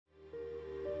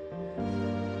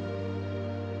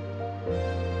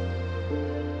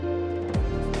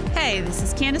Hey, this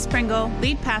is Candace Pringle,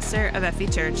 lead pastor of FE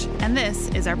Church, and this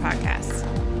is our podcast.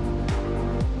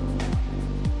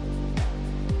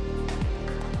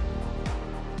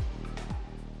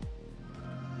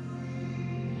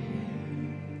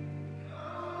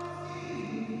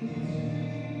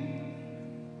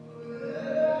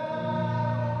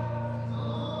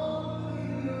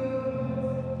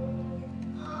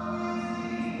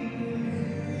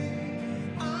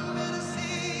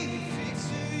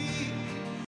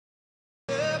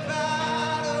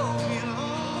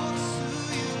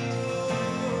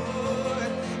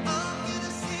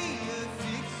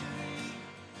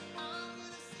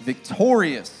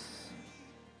 Victorious.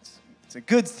 It's a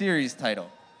good series title.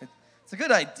 It's a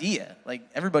good idea. Like,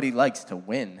 everybody likes to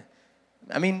win.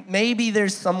 I mean, maybe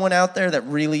there's someone out there that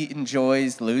really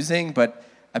enjoys losing, but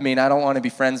I mean, I don't want to be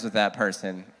friends with that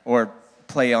person or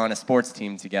play on a sports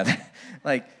team together.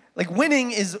 like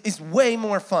winning is way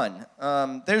more fun.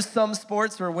 There's some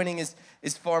sports where winning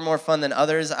is far more fun than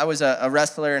others. I was a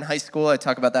wrestler in high school. I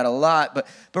talk about that a lot, but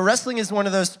wrestling is one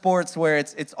of those sports where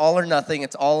it's all or nothing.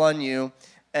 It's all on you.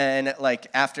 And like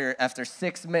after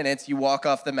 6 minutes, you walk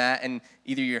off the mat and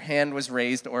either your hand was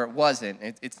raised or it wasn't.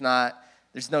 It's not,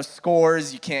 there's no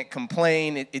scores, you can't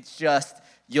complain. It's just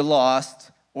you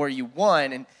lost or you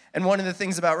won. And one of the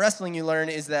things about wrestling you learn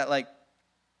is that, like,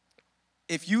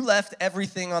 if you left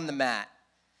everything on the mat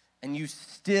and you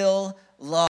still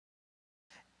lost,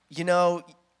 you know,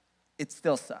 it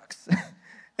still sucks.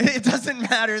 It doesn't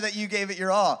matter that you gave it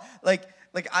your all.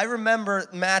 Like I remember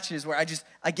matches where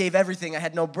I gave everything. I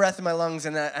had no breath in my lungs,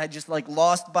 and I just like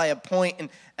lost by a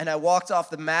point, and I walked off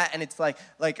the mat, and it's like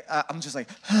I'm just like,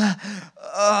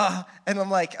 and I'm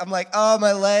like, oh,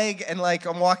 my leg, and like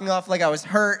I'm walking off like I was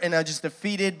hurt and I just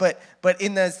defeated. But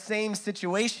in the same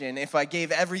situation, if I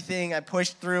gave everything, I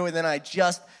pushed through, and then I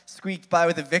just squeaked by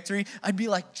with a victory, I'd be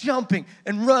like jumping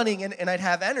and running, and I'd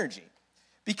have energy,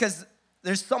 because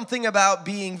there's something about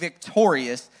being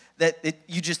victorious that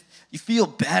you feel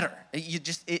better.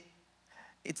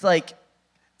 It's like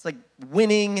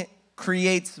winning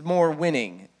creates more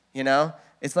winning, you know?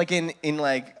 It's like in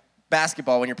like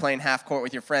basketball when you're playing half court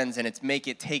with your friends and it's make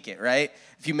it, take it, right?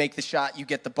 If you make the shot, you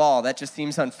get the ball. That just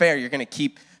seems unfair. You're going to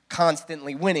keep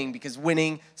constantly winning because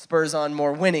winning spurs on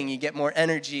more winning. You get more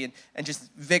energy and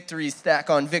just victories stack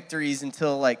on victories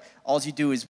until like all you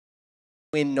do is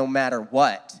win no matter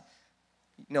what.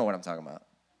 You know what I'm talking about.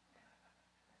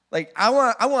 Like, I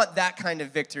want that kind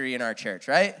of victory in our church,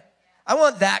 right? I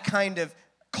want that kind of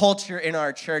culture in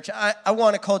our church. I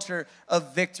want a culture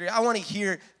of victory. I want to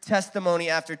hear testimony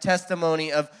after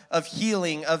testimony of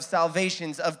healing, of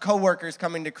salvations, of coworkers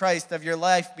coming to Christ, of your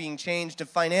life being changed, of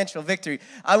financial victory.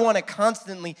 I want to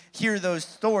constantly hear those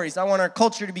stories. I want our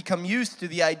culture to become used to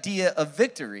the idea of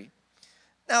victory.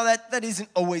 Now, that isn't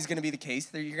always going to be the case.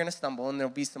 You're going to stumble, and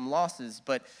there'll be some losses,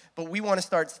 but we want to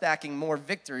start stacking more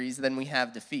victories than we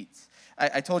have defeats.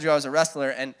 I told you I was a wrestler,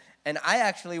 and I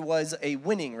actually was a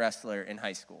winning wrestler in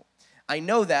high school. I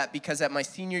know that because at my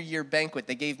senior year banquet,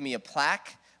 they gave me a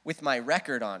plaque with my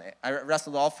record on it. I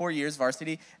wrestled all 4 years,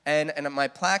 varsity, and my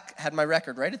plaque had my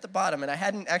record right at the bottom, and I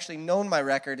hadn't actually known my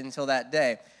record until that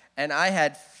day. And I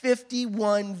had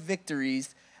 51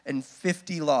 victories and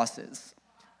 50 losses.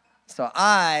 So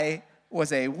I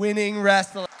was a winning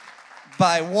wrestler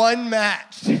by one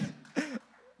match.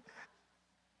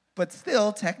 But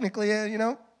still, technically,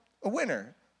 a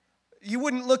winner. You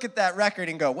wouldn't look at that record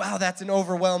and go, wow, that's an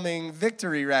overwhelming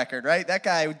victory record, right? That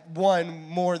guy won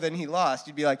more than he lost.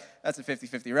 You'd be like, that's a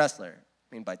 50-50 wrestler.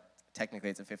 I mean, technically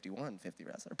it's a 51-50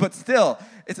 wrestler. But still,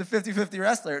 it's a 50-50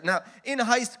 wrestler. Now, in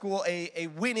high school, a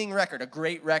winning record, a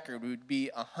great record, would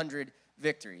be 100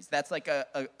 victories. That's like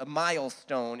a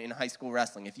milestone in high school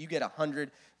wrestling. If you get 100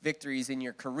 victories in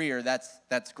your career,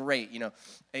 that's great.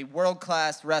 A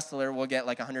world-class wrestler will get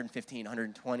like 115,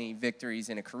 120 victories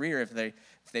in a career if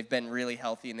they've been really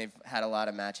healthy and they've had a lot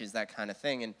of matches, that kind of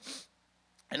thing.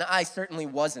 And I certainly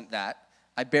wasn't that.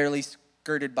 I barely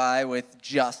skirted by with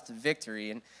just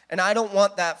victory. And I don't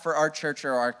want that for our church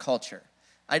or our culture.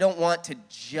 I don't want to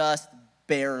just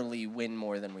barely win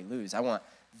more than we lose. I want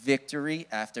victory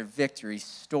after victory,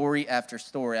 story after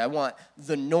story. I want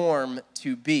the norm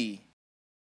to be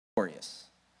victorious.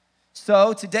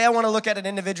 So today I want to look at an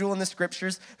individual in the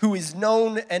scriptures who is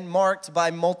known and marked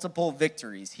by multiple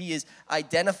victories. He is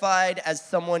identified as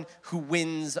someone who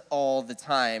wins all the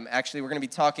time. Actually, we're going to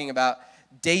be talking about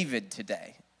David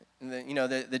today.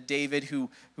 The David who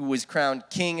was crowned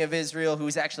king of Israel, who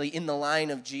was actually in the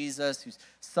line of Jesus, whose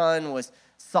son was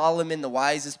Solomon, the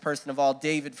wisest person of all,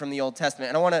 David from the Old Testament.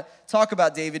 And I want to talk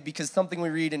about David because something we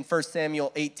read in 1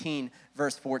 Samuel 18,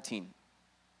 verse 14.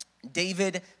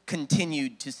 David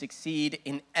continued to succeed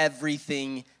in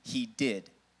everything he did,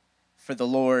 for the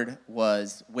Lord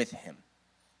was with him.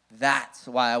 That's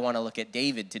why I want to look at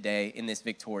David today in this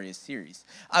victorious series.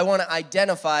 I want to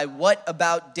identify what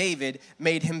about David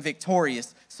made him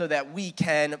victorious so that we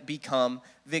can become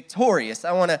victorious.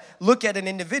 I want to look at an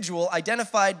individual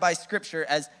identified by Scripture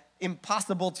as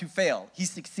impossible to fail. He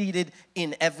succeeded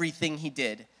in everything he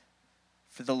did,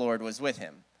 for the Lord was with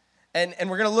him. And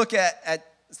we're going to look at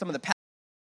some of the past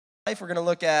life. We're going to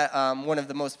look at one of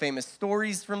the most famous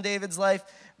stories from David's life.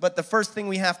 But the first thing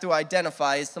we have to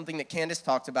identify is something that Candace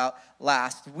talked about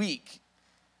last week.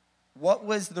 What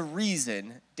was the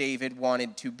reason David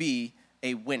wanted to be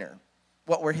a winner?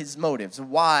 What were his motives?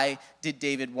 Why did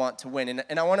David want to win?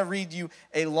 And I want to read you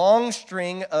a long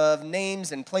string of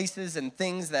names and places and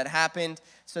things that happened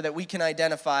so that we can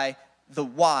identify the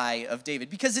why of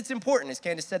David. Because it's important, as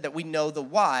Candace said, that we know the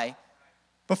why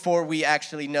before we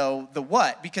actually know the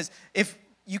what. Because if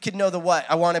you could know the what,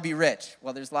 I want to be rich.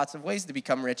 Well, there's lots of ways to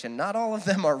become rich, and not all of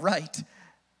them are right.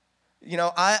 You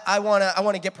know, I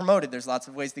want to get promoted. There's lots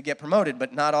of ways to get promoted,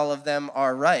 but not all of them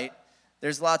are right.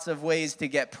 There's lots of ways to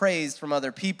get praise from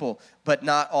other people, but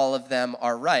not all of them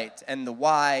are right. And the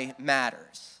why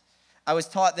matters. I was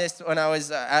taught this when I was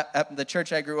at the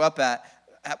church I grew up at.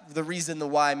 The reason the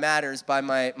why matters by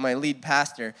my lead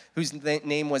pastor, whose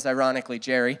name was ironically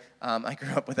Jerry. I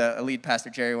grew up with a lead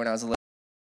pastor, Jerry, when I was a little.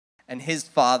 And his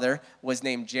father was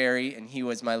named Jerry, and he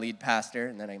was my lead pastor.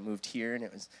 And then I moved here, and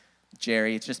it was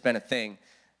Jerry. It's just been a thing.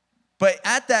 But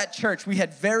at that church, we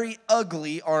had very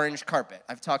ugly orange carpet.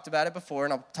 I've talked about it before,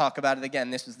 and I'll talk about it again.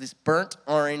 This was this burnt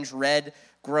orange, red,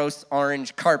 gross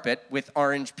orange carpet with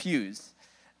orange pews.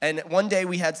 And one day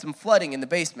we had some flooding in the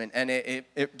basement, and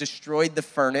it destroyed the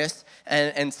furnace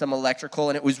and some electrical,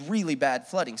 and it was really bad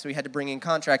flooding. So we had to bring in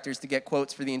contractors to get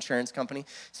quotes for the insurance company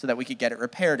so that we could get it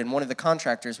repaired. And one of the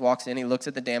contractors walks in, he looks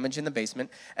at the damage in the basement,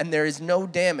 and there is no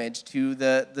damage to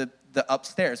the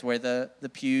upstairs where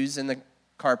the pews and the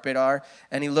carpet are.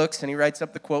 And he looks and he writes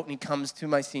up the quote, and he comes to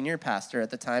my senior pastor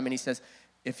at the time, and he says,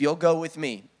 "If you'll go with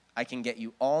me, I can get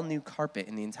you all new carpet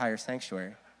in the entire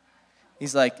sanctuary."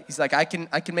 He's like, I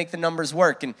can make the numbers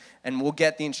work, and we'll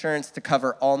get the insurance to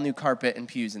cover all new carpet and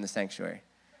pews in the sanctuary.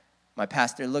 My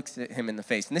pastor looks at him in the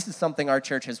face, and this is something our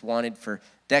church has wanted for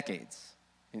decades,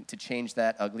 to change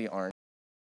that ugly orange.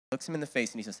 He looks him in the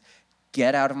face, and he says,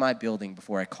 "Get out of my building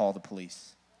before I call the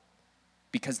police."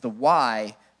 Because the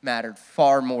why mattered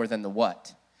far more than the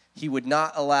what. He would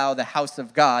not allow the house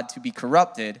of God to be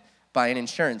corrupted by an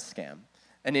insurance scam.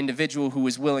 An individual who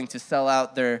was willing to sell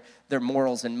out their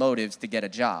morals and motives to get a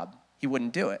job. He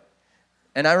wouldn't do it.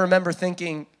 And I remember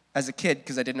thinking as a kid,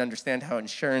 because I didn't understand how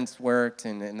insurance worked,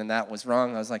 and then that was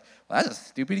wrong, I was like, well, that's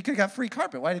stupid. He could have got free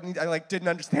carpet. Why didn't he? I didn't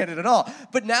understand it at all.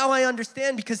 But now I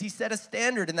understand, because he set a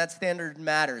standard, and that standard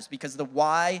matters, because the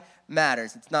why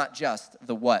matters. It's not just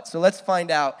the what. So let's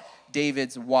find out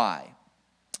David's why.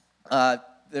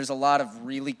 There's a lot of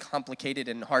really complicated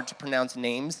and hard to pronounce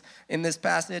names in this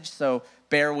passage, so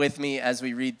bear with me as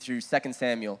we read through 2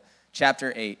 Samuel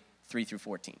chapter 8, 3 through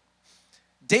 14.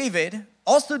 David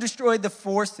also destroyed the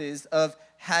forces of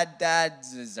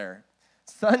Hadadezer,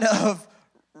 son of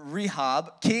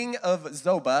Rehob, king of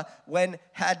Zobah, when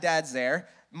Hadadezer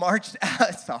marched out,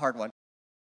 it's a hard one,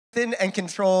 and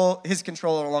his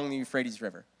control along the Euphrates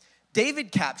River.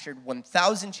 David captured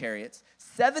 1,000 chariots,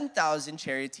 7,000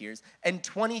 charioteers, and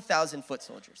 20,000 foot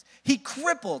soldiers. He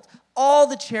crippled all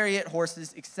the chariot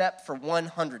horses except for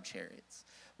 100 chariots.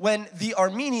 When the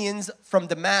Armenians from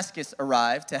Damascus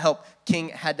arrived to help King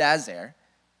Hadadezer,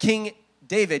 King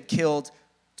David killed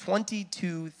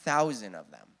 22,000 of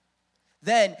them.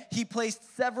 Then he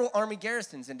placed several army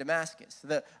garrisons in Damascus,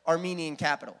 the Armenian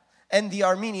capital, and the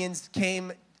Armenians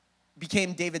became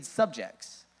David's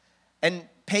subjects and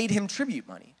paid him tribute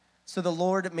money. So the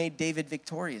Lord made David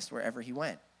victorious wherever he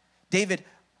went. David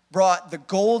brought the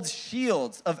gold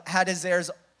shields of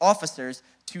Hadazer's officers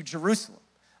to Jerusalem,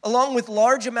 along with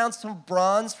large amounts of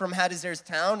bronze from Hadazer's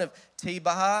town of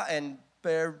Tabah and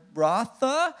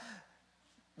Beratha.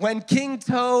 When King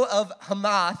Tou of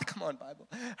Hamath, come on Bible,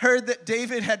 heard that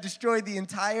David had destroyed the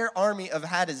entire army of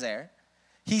Hadazer,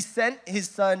 he sent his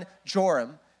son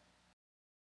Joram,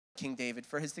 King David,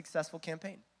 for his successful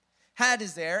campaign.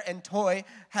 Hadazer and Tou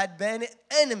had been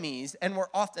enemies and were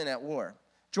often at war.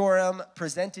 Joram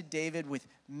presented David with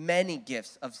many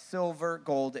gifts of silver,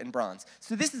 gold, and bronze.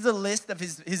 So this is a list of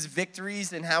his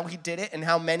victories and how he did it and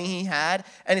how many he had.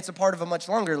 And it's a part of a much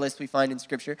longer list we find in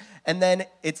Scripture. And then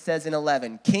it says in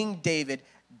 11, King David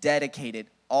dedicated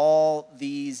all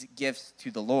these gifts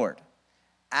to the Lord.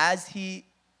 As he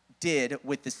did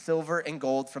with the silver and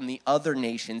gold from the other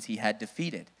nations he had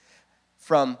defeated,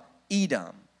 from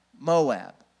Edom,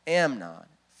 Moab, Ammon,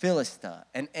 Philistia,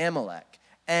 and Amalek,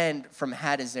 and from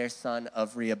Hadazer, son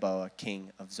of Rehoboam,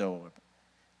 king of Zobah.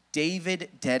 David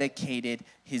dedicated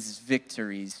his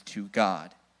victories to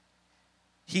God.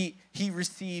 He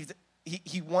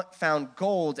found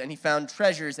gold, and he found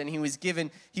treasures, and he was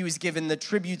given the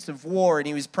tributes of war, and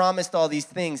he was promised all these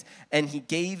things, and he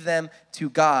gave them to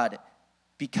God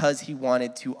because he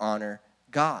wanted to honor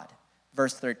God.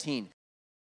 Verse 13.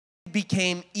 He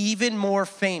became even more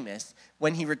famous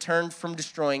when he returned from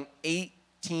destroying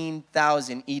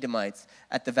 18,000 Edomites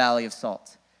at the Valley of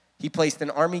Salt. He placed an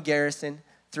army garrison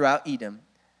throughout Edom,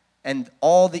 and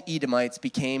all the Edomites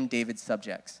became David's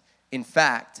subjects. In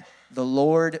fact, the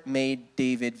Lord made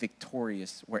David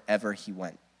victorious wherever he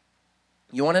went.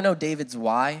 You want to know David's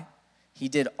why? He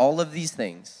did all of these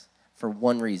things for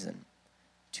one reason: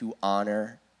 to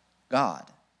honor God.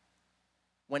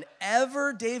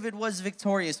 Whenever David was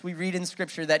victorious, we read in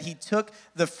Scripture that he took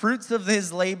the fruits of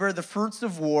his labor, the fruits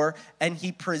of war, and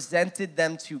he presented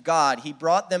them to God. He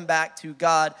brought them back to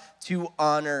God to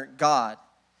honor God.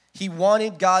 He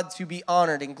wanted God to be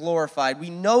honored and glorified. We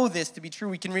know this to be true.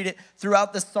 We can read it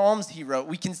throughout the Psalms he wrote.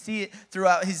 We can see it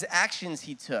throughout his actions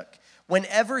he took.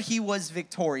 Whenever he was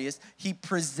victorious, he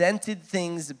presented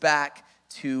things back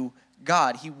to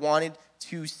God. He wanted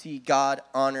to see God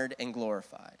honored and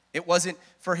glorified. It wasn't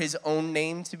for his own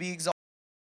name to be exalted,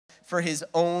 for his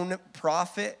own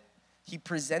profit. He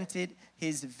presented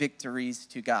his victories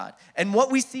to God. And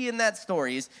what we see in that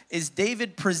story is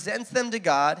David presents them to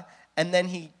God, and then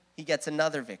he gets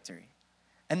another victory.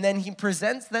 And then he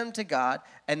presents them to God,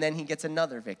 and then he gets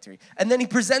another victory. And then he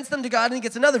presents them to God, and he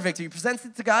gets another victory. He presents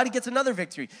it to God, he gets another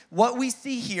victory. What we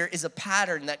see here is a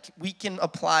pattern that we can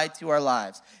apply to our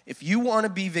lives. If you want to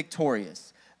be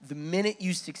victorious, the minute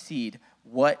you succeed,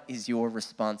 what is your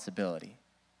responsibility?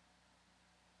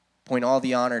 Point all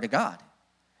the honor to God.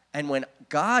 And when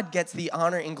God gets the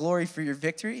honor and glory for your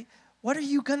victory, what are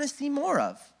you going to see more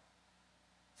of?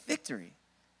 Victory.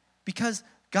 Because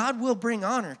God will bring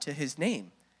honor to his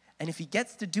name. And if he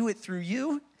gets to do it through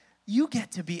you, you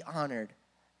get to be honored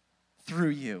through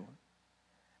you.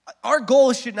 Our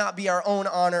goal should not be our own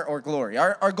honor or glory.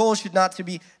 Our goal should not to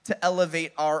be to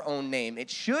elevate our own name.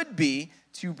 It should be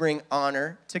to bring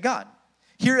honor to God.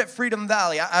 Here at Freedom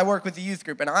Valley, I work with the youth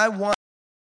group, and I want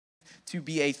to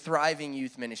be a thriving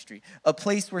youth ministry, a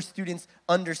place where students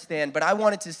understand, but I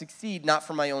want it to succeed not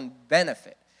for my own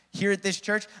benefit. Here at this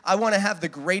church, I want to have the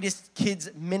greatest kids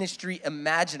ministry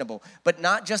imaginable, but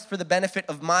not just for the benefit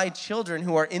of my children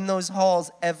who are in those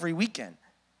halls every weekend.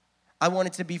 I want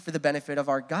it to be for the benefit of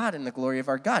our God and the glory of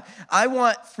our God. I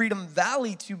want Freedom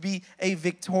Valley to be a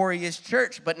victorious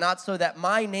church, but not so that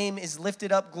my name is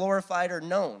lifted up, glorified, or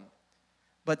known,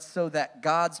 but so that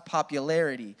God's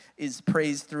popularity is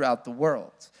praised throughout the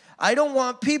world. I don't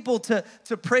want people to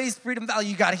praise Freedom Valley.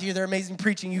 You got to hear their amazing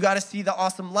preaching. You got to see the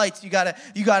awesome lights. You got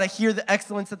to hear the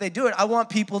excellence that they do it. I want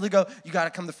people to go, you got to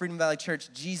come to Freedom Valley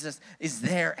Church. Jesus is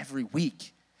there every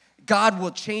week. God will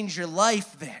change your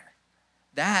life there.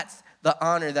 That's the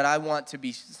honor that I want to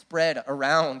be spread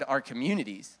around our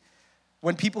communities.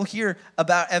 When people hear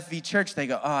about FV Church, they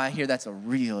go, oh, I hear that's a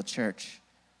real church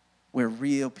where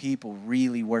real people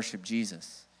really worship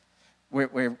Jesus, where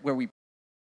we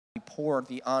pour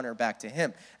the honor back to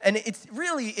him. And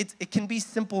it can be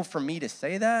simple for me to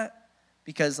say that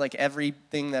because like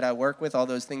everything that I work with, all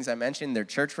those things I mentioned, they're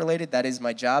church related. That is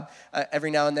my job. Every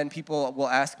now and then people will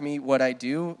ask me what I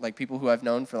do, like people who I've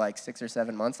known for like 6 or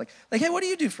 7 months, like, hey, what do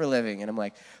you do for a living? And I'm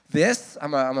like,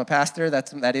 I'm a pastor.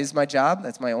 That is my job.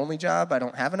 That's my only job. I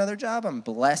don't have another job. I'm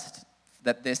blessed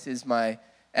that this is my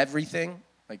everything.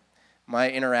 Like my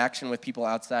interaction with people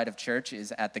outside of church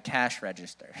is at the cash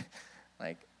register.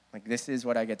 Like this is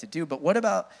what I get to do. But what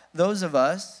about those of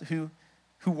us who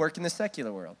work in the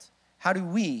secular world? How do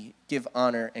we give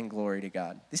honor and glory to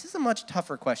God? This is a much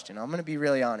tougher question. I'm going to be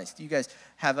really honest. You guys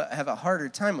have a harder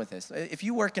time with this. If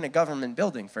you work in a government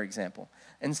building, for example,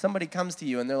 and somebody comes to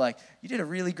you and they're like, you did a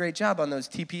really great job on those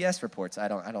TPS reports. I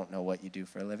don't know what you do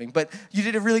for a living, but you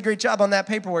did a really great job on that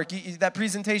paperwork. That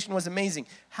presentation was amazing.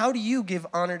 How do you give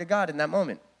honor to God in that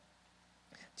moment?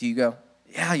 Do you go,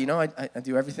 yeah, I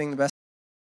do everything the best?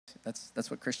 That's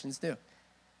what Christians do.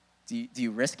 Do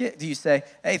you risk it? Do you say,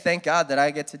 hey, thank God that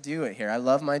I get to do it here. I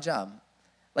love my job.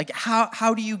 Like,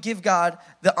 how do you give God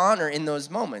the honor in those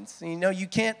moments? You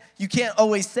can't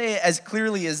always say it as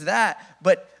clearly as that,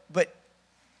 but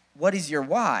what is your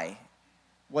why?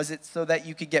 Was it so that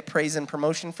you could get praise and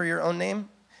promotion for your own name?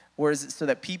 Or is it so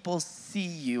that people see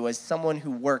you as someone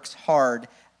who works hard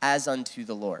as unto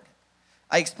the Lord?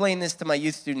 I explain this to my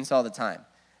youth students all the time.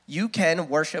 You can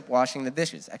worship washing the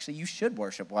dishes. Actually, you should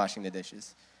worship washing the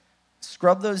dishes.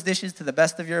 Scrub those dishes to the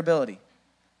best of your ability.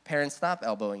 Parents, stop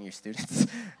elbowing your students.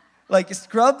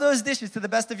 Scrub those dishes to the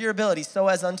best of your ability, so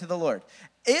as unto the Lord.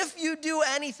 If you do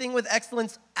anything with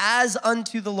excellence as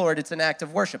unto the Lord, it's an act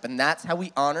of worship. And that's how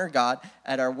we honor God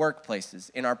at our workplaces,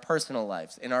 in our personal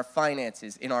lives, in our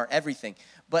finances, in our everything.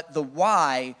 But the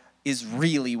why is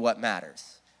really what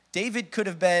matters. David could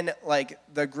have been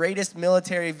the greatest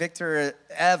military victor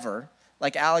ever,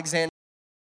 like Alexander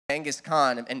Genghis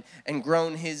Khan, and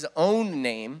grown his own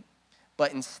name,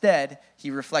 but instead he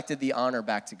reflected the honor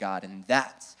back to God, and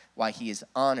that's why he is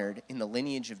honored in the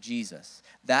lineage of Jesus.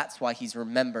 That's why he's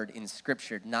remembered in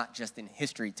Scripture, not just in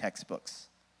history textbooks,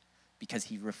 because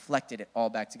he reflected it all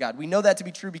back to God. We know that to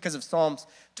be true because of Psalms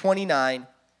 29,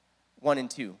 1 and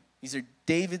 2. These are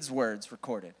David's words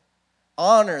recorded.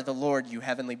 Honor the Lord, you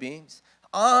heavenly beings.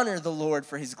 Honor the Lord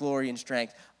for his glory and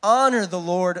strength. Honor the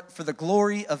Lord for the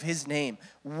glory of his name.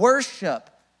 Worship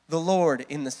the Lord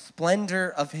in the splendor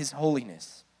of his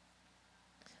holiness.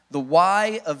 The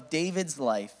why of David's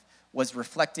life was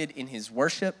reflected in his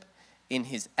worship, in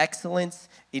his excellence,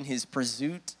 in his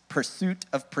pursuit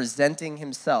of presenting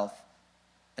himself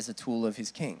as a tool of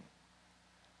his king.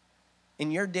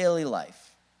 In your daily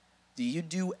life, do you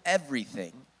do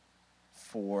everything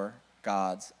for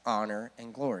God's honor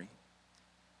and glory?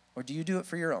 Or do you do it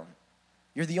for your own?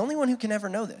 You're the only one who can ever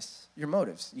know this, your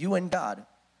motives, you and God.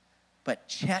 But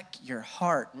check your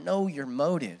heart, know your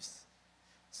motives.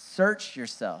 Search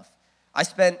yourself. I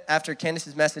spent, after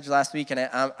Candace's message last week, and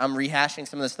I'm rehashing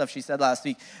some of the stuff she said last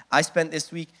week, I spent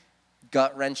this week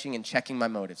gut-wrenching and checking my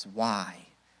motives. Why?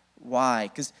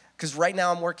 Because right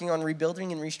now I'm working on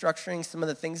rebuilding and restructuring some of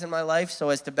the things in my life so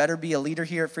as to better be a leader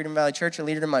here at Freedom Valley Church, a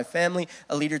leader to my family,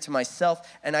 a leader to myself,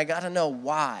 and I got to know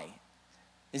why.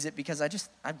 Is it because I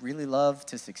really love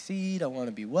to succeed, I want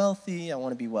to be wealthy, I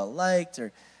want to be well-liked,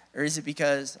 or is it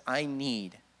because I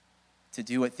need to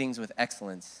do things with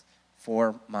excellence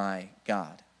for my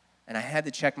God? And I had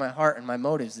to check my heart and my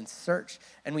motives and search.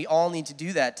 And we all need to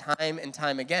do that time and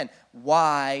time again.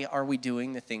 Why are we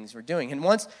doing the things we're doing? And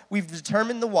once we've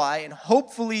determined the why, and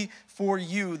hopefully for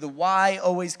you, the why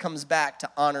always comes back to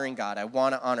honoring God. I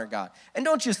want to honor God. And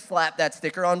don't just slap that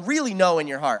sticker on. Really know in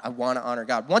your heart, I want to honor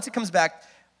God. Once it comes back,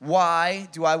 why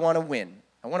do I want to win?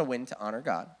 I want to win to honor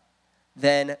God.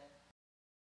 Then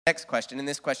next question, and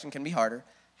this question can be harder,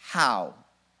 how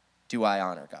do I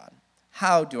honor God?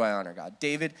 How do I honor God?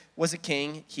 David was a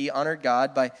king. He honored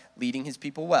God by leading his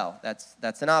people well.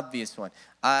 That's an obvious one.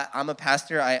 I'm a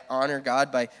pastor. I honor God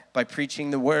by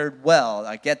preaching the word well.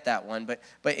 I get that one.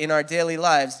 But in our daily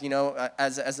lives,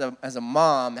 as a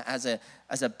mom, as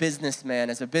a businessman,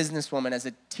 as a businesswoman, as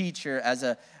a teacher, as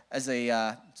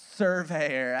a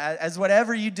surveyor, as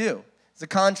whatever you do, as a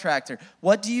contractor,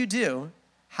 what do you do?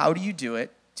 How do you do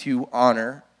it to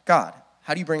honor God?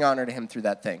 How do you bring honor to him through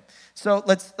that thing? So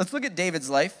let's look at David's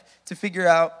life to figure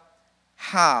out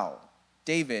how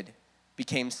David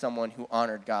became someone who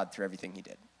honored God through everything he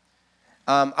did.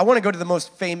 I want to go to the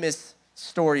most famous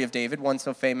story of David, one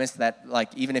so famous that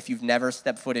even if you've never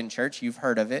stepped foot in church, you've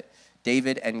heard of it,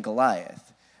 David and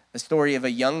Goliath. The story of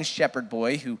a young shepherd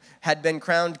boy who had been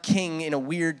crowned king in a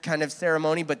weird kind of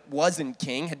ceremony, but wasn't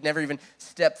king, had never even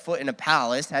stepped foot in a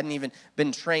palace, hadn't even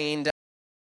been trained,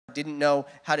 didn't know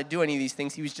how to do any of these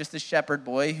things. He was just a shepherd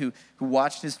boy who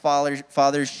watched his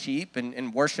father's sheep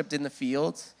and worshiped in the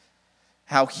fields.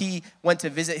 How he went to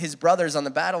visit his brothers on the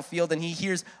battlefield, and he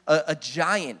hears a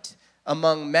giant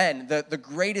among men, the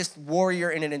greatest warrior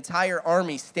in an entire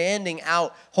army, standing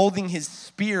out, holding his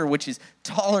spear, which is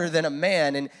taller than a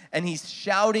man, and he's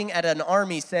shouting at an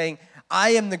army saying,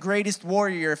 I am the greatest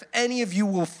warrior. If any of you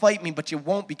will fight me, but you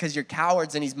won't because you're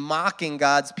cowards. And he's mocking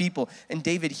God's people. And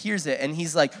David hears it, and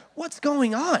he's like, what's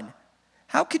going on?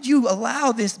 How could you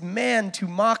allow this man to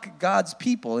mock God's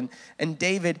people? And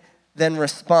David then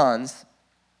responds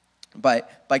by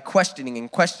questioning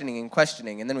and questioning and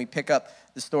questioning. And then we pick up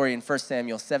the story in 1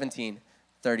 Samuel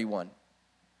 17:31.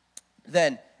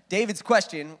 Then David's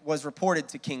question was reported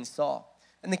to King Saul,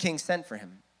 and the king sent for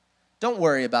him. Don't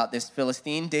worry about this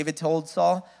Philistine, David told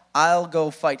Saul. I'll go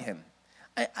fight him.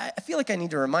 I feel like I need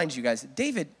to remind you guys,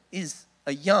 David is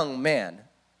a young man,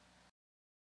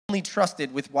 only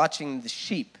trusted with watching the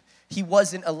sheep. He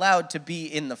wasn't allowed to be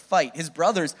in the fight. His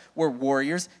brothers were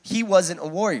warriors. He wasn't a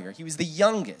warrior. He was the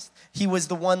youngest. He was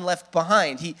the one left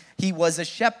behind. He was a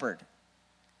shepherd,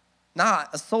 not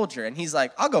a soldier. And he's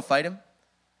like, I'll go fight him.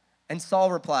 And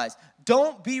Saul replies,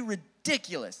 don't be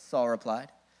ridiculous, Saul replied.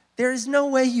 There is no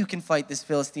way you can fight this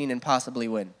Philistine and possibly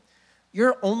win.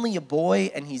 You're only a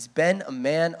boy, and he's been a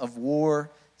man of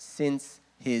war since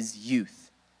his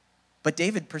youth. But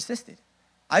David persisted.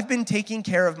 I've been taking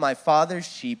care of my father's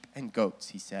sheep and goats,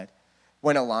 he said.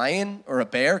 When a lion or a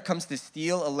bear comes to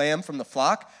steal a lamb from the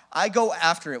flock, I go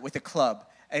after it with a club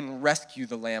and rescue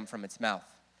the lamb from its mouth.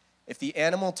 If the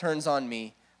animal turns on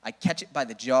me, I catch it by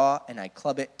the jaw and I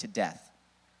club it to death.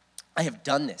 I have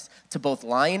done this to both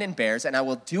lion and bears, and I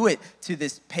will do it to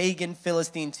this pagan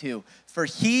Philistine too, for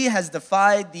he has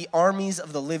defied the armies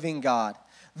of the living God.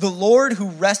 The Lord who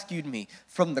rescued me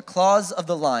from the claws of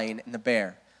the lion and the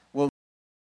bear will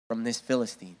from this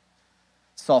Philistine.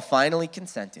 Saul finally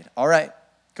consented. All right,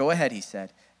 go ahead, he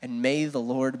said, and may the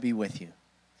Lord be with you.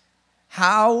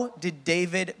 How did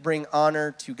David bring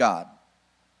honor to God?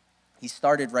 He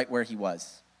started right where he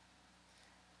was.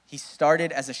 He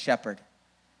started as a shepherd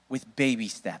with baby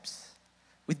steps.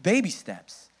 With baby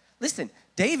steps. Listen,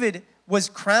 David was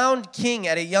crowned king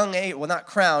at a young age. Well, not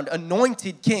crowned,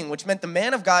 anointed king, which meant the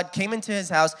man of God came into his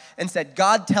house and said,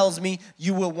 God tells me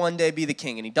you will one day be the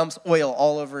king. And he dumps oil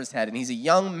all over his head. And he's a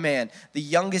young man, the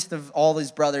youngest of all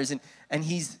his brothers. And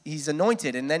he's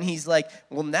anointed. And then he's like,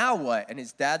 well, now what? And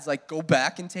his dad's like, go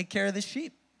back and take care of the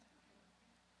sheep.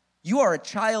 You are a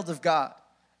child of God,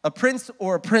 a prince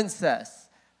or a princess.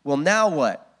 Well, now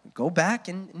what? Go back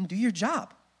and do your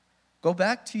job. Go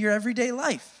back to your everyday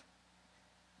life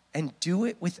and do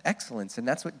it with excellence. And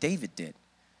that's what David did.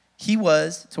 He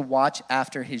was to watch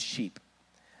after his sheep.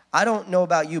 I don't know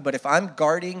about you, but if I'm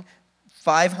guarding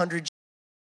 500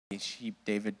 sheep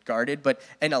David guarded,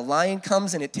 and a lion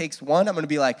comes and it takes one, I'm going to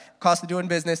be like, cost of doing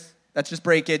business. That's just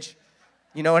breakage.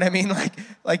 You know what I mean?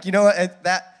 Like you know what?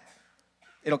 That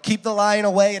it'll keep the lion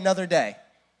away another day.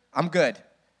 I'm good.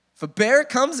 If a bear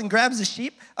comes and grabs a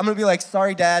sheep, I'm going to be like,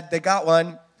 sorry, Dad, they got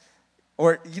one.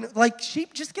 Or, like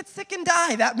sheep just get sick and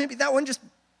die. That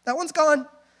one's gone.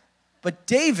 But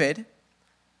David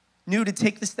knew to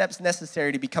take the steps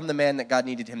necessary to become the man that God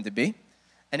needed him to be.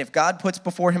 And if God puts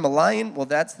before him a lion, well,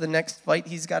 that's the next fight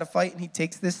he's got to fight, and he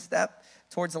takes this step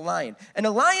towards a lion. And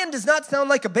a lion does not sound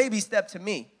like a baby step to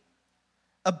me.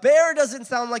 A bear doesn't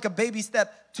sound like a baby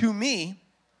step to me.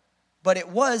 But it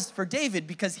was for David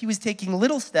because he was taking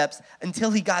little steps until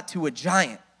he got to a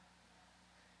giant.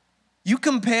 You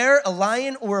compare a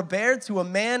lion or a bear to a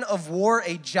man of war,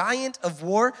 a giant of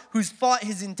war who's fought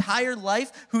his entire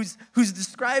life, who's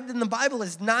described in the Bible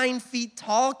as 9 feet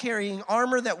tall, carrying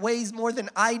armor that weighs more than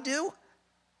I do.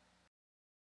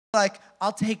 Like,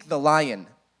 I'll take the lion.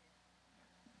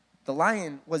 The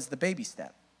lion was the baby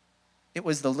step. It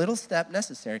was the little step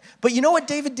necessary. But you know what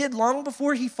David did long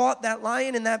before he fought that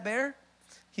lion and that bear?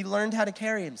 He learned how to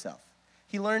carry himself.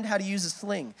 He learned how to use a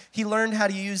sling. He learned how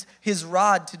to use his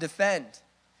rod to defend.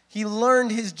 He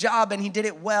learned his job and he did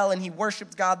it well, and he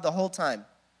worshiped God the whole time.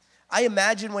 I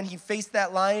imagine when he faced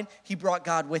that lion, he brought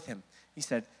God with him. He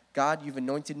said, God, you've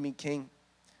anointed me king,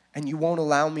 and you won't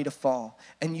allow me to fall.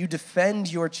 And you defend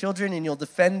your children, and you'll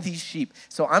defend these sheep.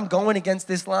 So I'm going against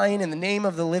this lion in the name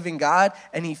of the living God.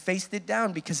 And he faced it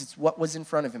down because it's what was in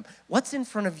front of him. What's in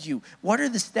front of you? What are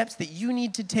the steps that you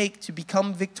need to take to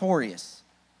become victorious?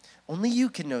 Only you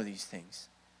can know these things.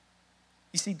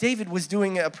 You see, David was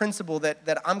doing a principle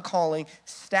that I'm calling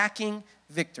stacking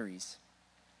victories.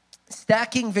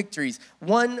 Stacking victories,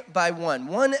 one by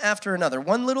one after another,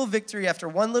 one little victory after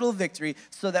one little victory,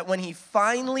 so that when he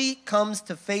finally comes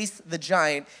to face the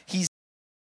giant, he's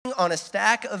on a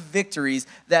stack of victories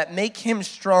that make him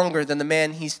stronger than the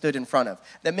man he stood in front of,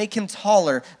 that make him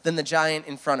taller than the giant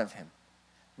in front of him.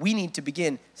 We need to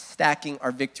begin stacking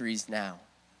our victories now.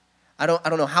 I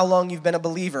don't know how long you've been a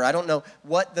believer. I don't know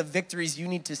what the victories you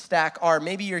need to stack are.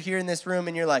 Maybe you're here in this room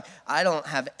and you're like, I don't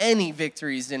have any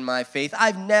victories in my faith.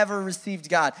 I've never received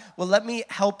God. Well, let me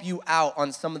help you out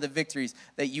on some of the victories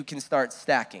that you can start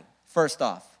stacking. First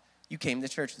off, you came to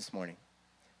church this morning.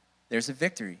 There's a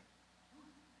victory.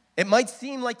 It might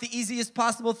seem like the easiest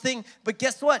possible thing, but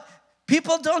guess what?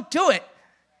 People don't do it.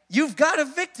 You've got a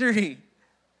victory.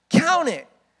 Count it.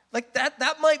 Like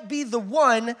that might be the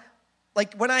one.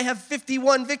 Like when I have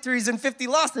 51 victories and 50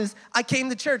 losses, I came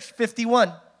to church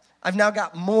 51. I've now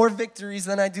got more victories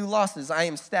than I do losses. I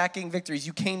am stacking victories.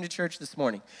 You came to church this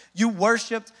morning. You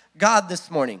worshiped God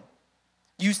this morning.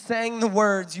 You sang the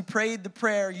words. You prayed the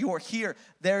prayer. You are here.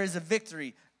 There is a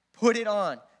victory. Put it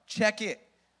on. Check it.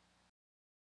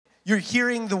 You're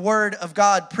hearing the word of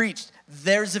God preached.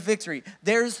 There's a victory.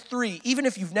 There's 3. Even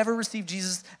if you've never received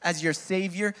Jesus as your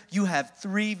Savior, you have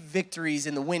 3 victories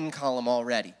in the win column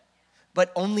already. But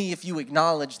only if you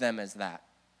acknowledge them as that.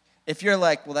 If you're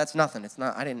like, well, that's nothing. It's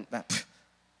not,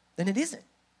 then it isn't.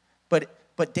 But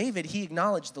But David, he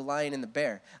acknowledged the lion and the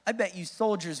bear. I bet you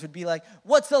soldiers would be like,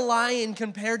 what's a lion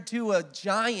compared to a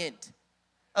giant?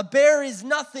 A bear is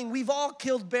nothing. We've all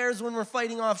killed bears when we're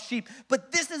fighting off sheep.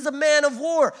 But this is a man of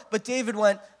war. But David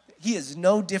went, he is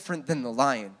no different than the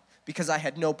lion because I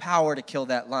had no power to kill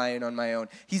that lion on my own.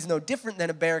 He's no different than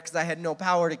a bear because I had no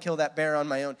power to kill that bear on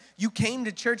my own. You came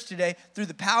to church today through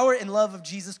the power and love of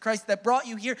Jesus Christ that brought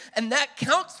you here, and that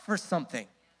counts for something.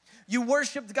 You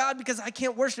worshiped God because I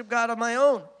can't worship God on my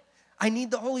own. I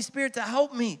need the Holy Spirit to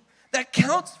help me. That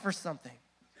counts for something.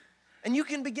 And you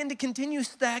can begin to continue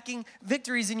stacking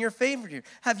victories in your favor here.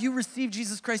 Have you received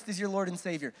Jesus Christ as your Lord and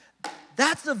Savior?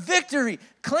 That's a victory.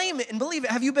 Claim it and believe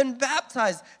it. Have you been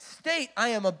baptized? State, I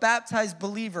am a baptized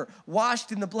believer,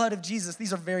 washed in the blood of Jesus.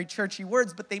 These are very churchy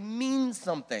words, but they mean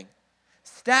something.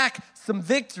 Stack some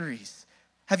victories.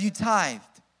 Have you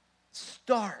tithed?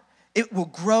 Start. It will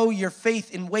grow your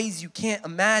faith in ways you can't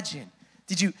imagine.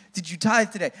 Did you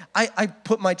tithe today? I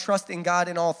put my trust in God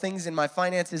in all things, in my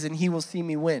finances, and he will see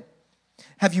me win.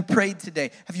 Have you prayed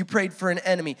today? Have you prayed for an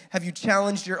enemy? Have you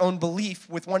challenged your own belief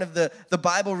with one of the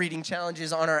Bible reading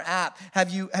challenges on our app?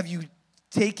 Have you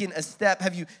taken a step?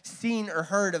 Have you seen or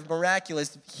heard of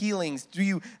miraculous healings? Do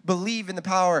you believe in the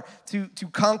power to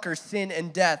conquer sin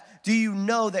and death? Do you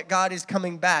know that God is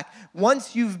coming back?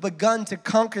 Once you've begun to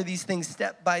conquer these things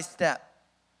step by step,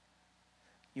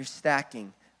 you're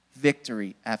stacking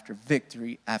victory after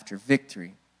victory after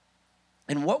victory.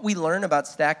 And what we learn about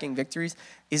stacking victories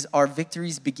is our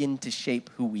victories begin to shape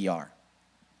who we are.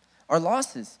 Our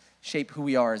losses shape who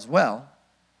we are as well,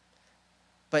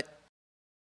 but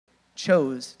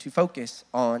chose to focus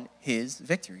on his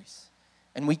victories.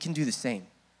 And we can do the same.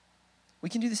 We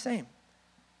can do the same.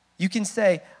 You can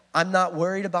say, I'm not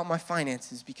worried about my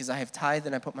finances because I have tithed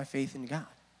and I put my faith in God.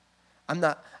 I'm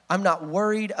not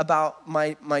worried about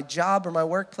my job or my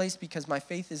workplace because my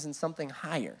faith is in something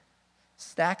higher.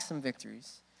 Stack some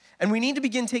victories. And we need to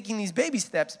begin taking these baby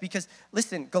steps because,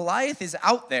 listen, Goliath is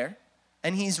out there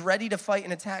and he's ready to fight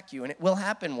and attack you, and it will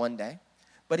happen one day.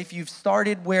 But if you've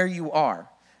started where you are,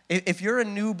 if you're a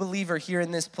new believer here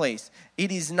in this place,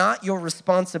 it is not your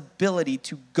responsibility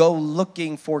to go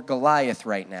looking for Goliath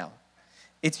right now.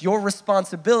 It's your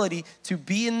responsibility to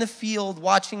be in the field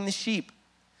watching the sheep,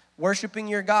 worshiping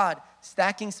your God,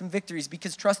 stacking some victories,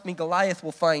 because trust me, Goliath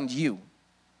will find you.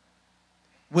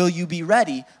 Will you be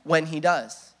ready when he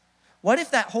does? What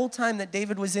if that whole time that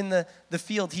David was in the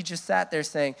field, he just sat there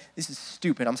saying, this is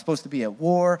stupid. I'm supposed to be at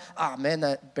war. Ah, man,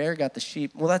 that bear got the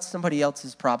sheep. Well, that's somebody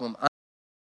else's problem. I'm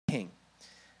king.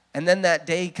 And then that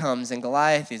day comes and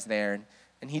Goliath is there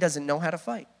and he doesn't know how to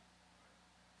fight.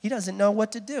 He doesn't know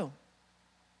what to do.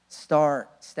 Start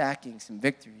stacking some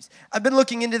victories. I've been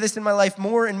looking into this in my life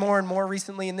more and more and more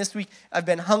recently, and this week I've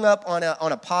been hung up on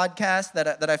a podcast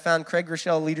that I found, Craig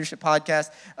Rochelle Leadership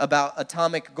Podcast, about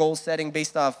atomic goal setting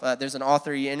based off, there's an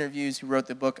author he interviews who wrote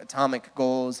the book Atomic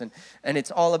Goals, and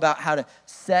it's all about how to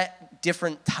set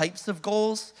different types of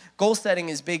goals. Goal setting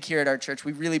is big here at our church.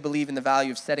 We really believe in the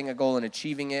value of setting a goal and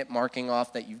achieving it, marking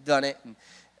off that you've done it,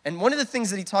 and one of the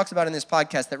things that he talks about in this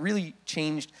podcast that really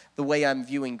changed the way I'm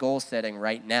viewing goal setting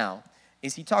right now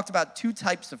is he talked about two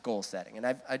types of goal setting,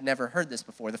 and I'd never heard this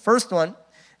before. The first one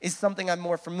is something I'm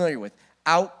more familiar with,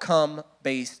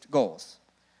 outcome-based goals.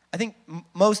 I think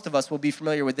most of us will be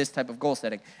familiar with this type of goal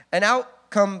setting. An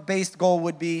outcome-based goal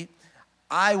would be,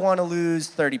 I want to lose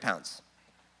 30 pounds.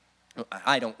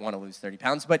 I don't want to lose 30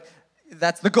 pounds, but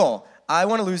that's the goal. I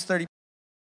want to lose 30 pounds.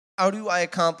 How do I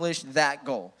accomplish that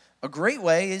goal? A great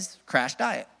way is crash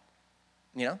diet.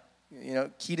 You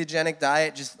know, ketogenic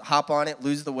diet, just hop on it,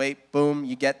 lose the weight, boom,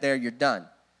 you get there, you're done.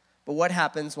 But what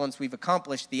happens once we've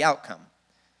accomplished the outcome?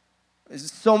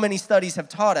 So many studies have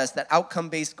taught us that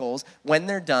outcome-based goals, when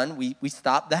they're done, we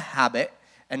stop the habit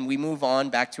and we move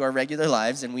on back to our regular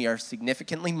lives, and we are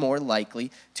significantly more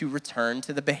likely to return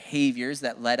to the behaviors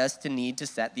that led us to need to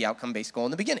set the outcome-based goal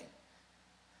in the beginning.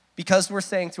 Because we're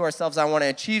saying to ourselves, I want to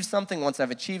achieve something, once I've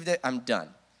achieved it, I'm done.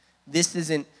 This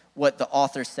isn't what the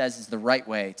author says is the right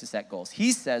way to set goals.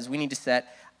 He says we need to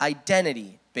set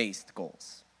identity-based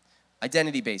goals.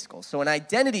 Identity-based goals. So an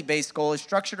identity-based goal is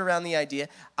structured around the idea,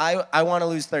 I want to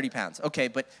lose 30 pounds. Okay,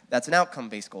 but that's an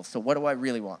outcome-based goal. So what do I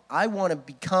really want? I want to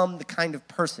become the kind of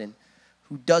person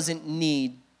who doesn't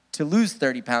need to lose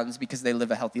 30 pounds because they live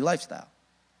a healthy lifestyle.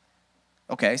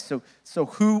 Okay, so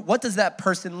what does that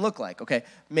person look like? Okay,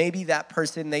 maybe that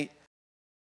person, they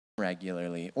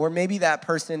regularly, or maybe that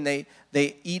person, they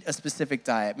eat a specific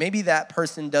diet. Maybe that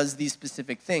person does these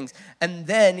specific things. And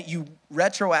then you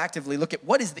retroactively look at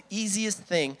what is the easiest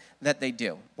thing that they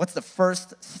do. What's the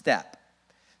first step?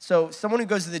 So someone who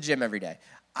goes to the gym every day,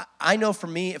 I know for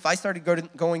me, if I started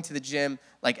going to the gym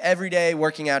like every day,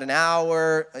 working out an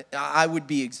hour, I would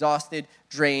be exhausted,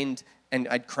 drained, and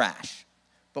I'd crash.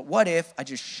 But what if I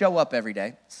just show up every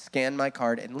day, scan my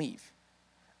card, and leave?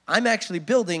 I'm actually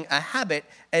building a habit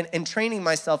and training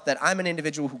myself that I'm an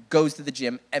individual who goes to the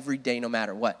gym every day no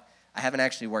matter what. I haven't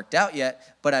actually worked out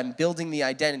yet, but I'm building the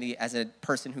identity as a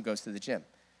person who goes to the gym.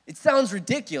 It sounds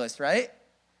ridiculous, right?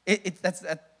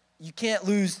 You can't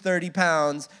lose 30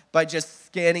 pounds by just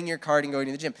scanning your card and going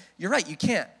to the gym. You're right, you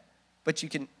can't. But you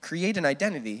can create an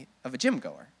identity of a gym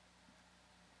goer.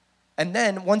 And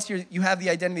then once you have the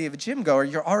identity of a gym goer,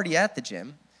 you're already at the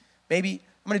gym. Maybe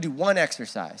I'm going to do one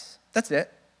exercise. That's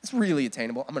it. It's really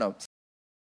attainable. I'm going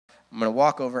to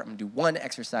walk over. I'm going to do one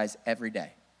exercise every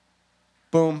day.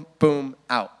 Boom, boom,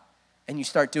 out. And you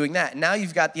start doing that. And now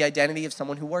you've got the identity of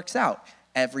someone who works out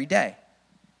every day.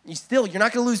 You're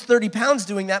not going to lose 30 pounds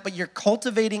doing that, but you're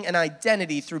cultivating an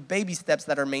identity through baby steps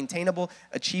that are maintainable,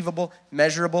 achievable,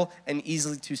 measurable, and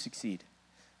easily to succeed.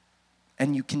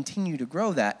 And you continue to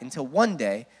grow that until one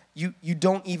day you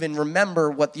don't even remember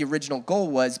what the original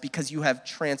goal was because you have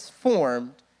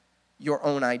transformed your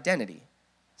own identity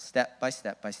step by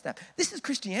step by step. This is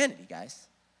Christianity, guys.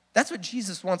 That's what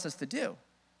Jesus wants us to do.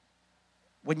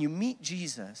 When you meet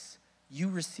Jesus, you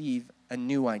receive a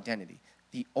new identity.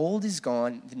 The old is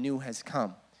gone, the new has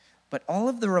come. But all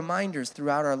of the reminders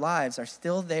throughout our lives are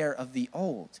still there of the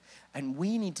old. And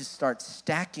we need to start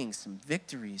stacking some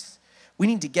victories. We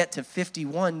need to get to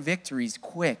 51 victories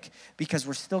quick because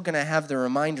we're still going to have the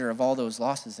reminder of all those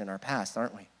losses in our past,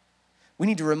 aren't we? We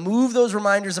need to remove those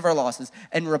reminders of our losses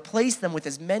and replace them with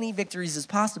as many victories as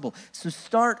possible. So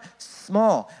start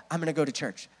small. I'm going to go to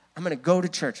church. I'm going to go to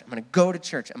church. I'm going to go to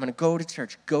church. I'm going to go to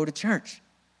church. Go to church.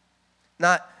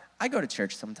 Not, I go to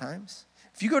church sometimes.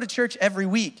 If you go to church every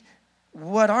week,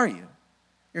 what are you?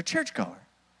 You're a churchgoer.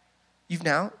 You've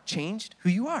now changed who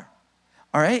you are.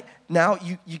 All right? Now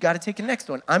you got to take the next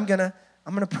one. I'm gonna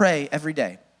pray every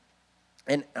day.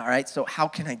 And all right, so how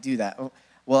can I do that?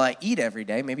 Well, I eat every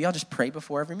day. Maybe I'll just pray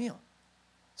before every meal.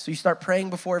 So you start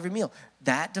praying before every meal.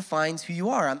 That defines who you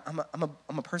are.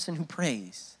 I'm a person who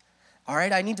prays. All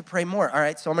right, I need to pray more. All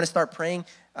right, so I'm going to start praying.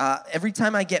 Every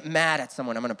time I get mad at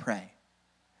someone, I'm going to pray.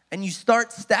 And you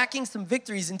start stacking some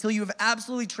victories until you have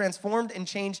absolutely transformed and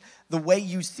changed the way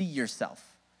you see yourself.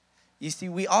 You see,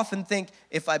 we often think,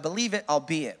 if I believe it, I'll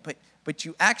be it. But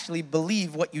you actually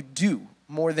believe what you do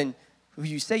more than who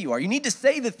you say you are. You need to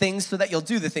say the things so that you'll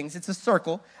do the things. It's a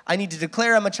circle. I need to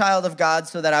declare I'm a child of God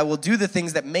so that I will do the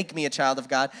things that make me a child of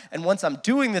God. And once I'm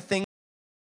doing the things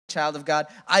child of God,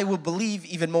 I will believe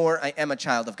even more I am a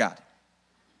child of God.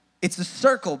 It's a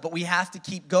circle, but we have to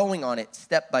keep going on it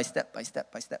step by step by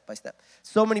step by step by step.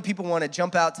 So many people want to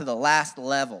jump out to the last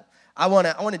level. I want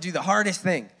to do the hardest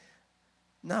thing.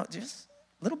 No, just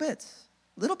little bits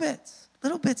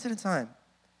at a time.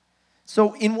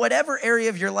 So in whatever area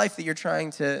of your life that you're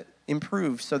trying to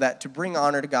improve so that to bring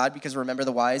honor to God, because remember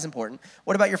the why is important.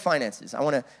 What about your finances? I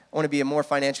want to be a more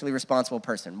financially responsible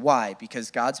person. Why? Because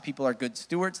God's people are good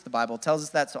stewards. The Bible tells us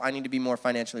that, so I need to be more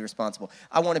financially responsible.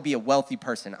 I want to be a wealthy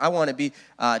person. I want to be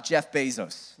Jeff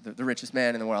Bezos, the richest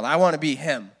man in the world. I want to be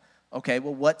him. Okay,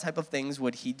 well, what type of things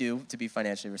would he do to be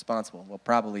financially responsible? Well,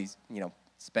 probably,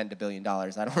 spend $1 billion. I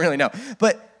don't really know.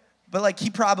 But like he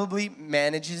probably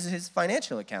manages his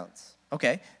financial accounts.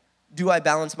 Okay, do I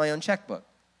balance my own checkbook?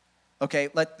 Okay,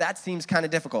 that seems kind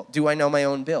of difficult. Do I know my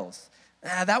own bills?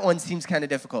 That one seems kind of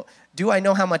difficult. Do I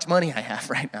know how much money I have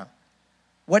right now?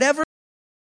 Whatever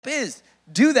it is,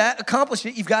 do that, accomplish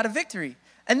it, you've got a victory.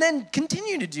 And then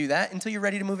continue to do that until you're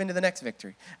ready to move into the next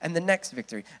victory, and the next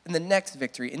victory, and the next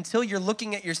victory, until you're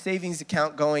looking at your savings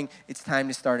account going, it's time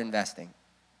to start investing.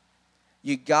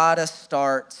 You gotta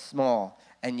start small,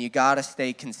 and you gotta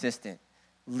stay consistent.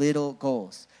 Little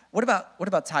goals. What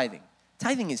about tithing?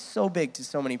 Tithing is so big to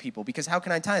so many people because how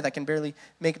can I tithe? I can barely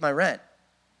make my rent.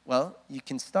 Well, you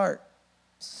can start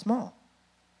small.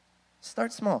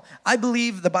 Start small. I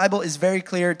believe the Bible is very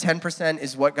clear, 10%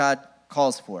 is what God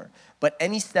calls for. But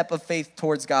any step of faith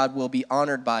towards God will be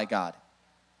honored by God.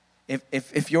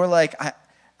 If you're like,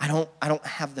 I don't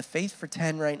have the faith for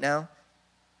 10 right now,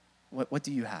 what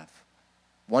do you have?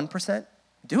 1%?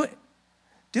 Do it.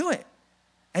 Do it.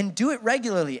 And do it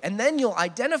regularly. And then you'll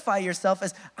identify yourself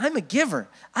as, I'm a giver.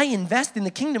 I invest in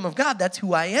the kingdom of God. That's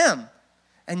who I am.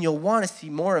 And you'll want to see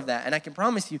more of that. And I can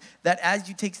promise you that as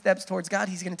you take steps towards God,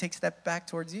 he's going to take steps back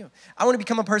towards you. I want to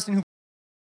become a person who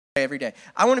prays every day.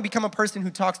 I want to become a person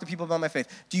who talks to people about my faith.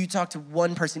 Do you talk to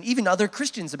one person, even other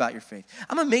Christians, about your faith?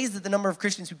 I'm amazed at the number of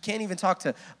Christians who can't even talk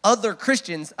to other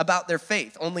Christians about their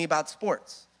faith, only about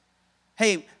sports.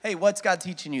 Hey, what's God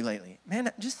teaching you lately?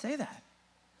 Man, just say that.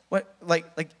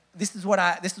 This is what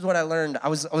I learned. I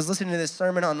was listening to this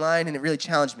sermon online, and it really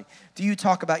challenged me. Do you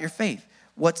talk about your faith?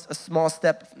 What's a small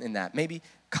step in that? Maybe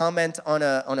comment on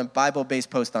a Bible-based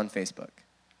post on Facebook.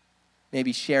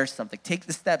 Maybe share something. Take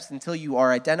the steps until you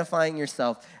are identifying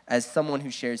yourself as someone who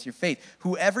shares your faith.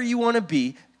 Whoever you want to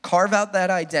be, carve out that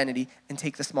identity and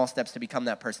take the small steps to become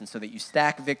that person so that you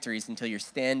stack victories until you're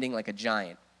standing like a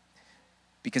giant.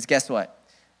 Because guess what?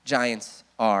 Giants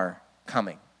are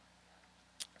coming.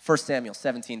 1 Samuel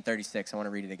 17:36. I want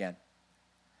to read it again.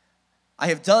 I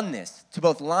have done this to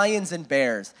both lions and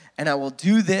bears, and I will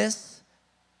do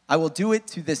it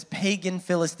to this pagan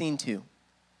Philistine too.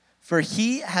 For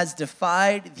he has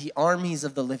defied the armies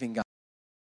of the living God.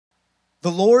 The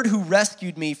Lord who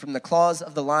rescued me from the claws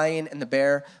of the lion and the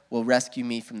bear will rescue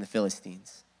me from the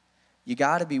Philistines. You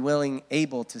got to be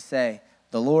able to say,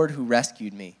 the Lord who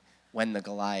rescued me when the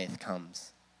Goliath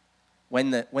comes. When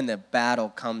the battle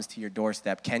comes to your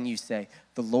doorstep, can you say,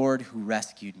 the Lord who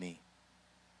rescued me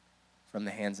from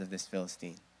the hands of this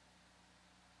Philistine?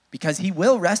 Because he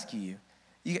will rescue you.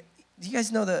 Do you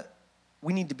guys know that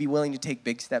we need to be willing to take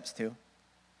big steps too?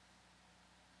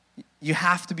 You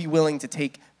have to be willing to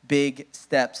take big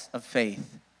steps of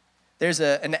faith. There's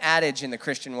an adage in the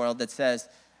Christian world that says,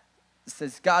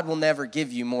 God will never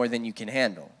give you more than you can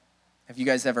handle. Have you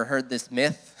guys ever heard this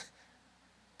myth?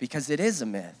 Because it is a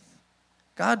myth.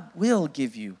 God will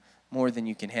give you more than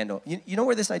you can handle. You know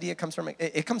where this idea comes from?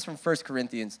 It comes from 1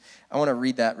 Corinthians. I want to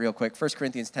read that real quick. 1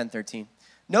 Corinthians 10:13.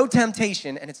 No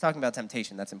temptation, and it's talking about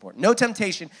temptation, that's important. No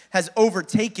temptation has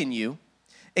overtaken you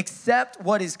except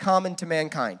what is common to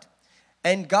mankind.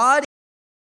 And God is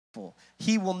faithful.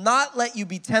 He will not let you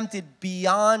be tempted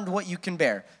beyond what you can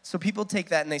bear. So people take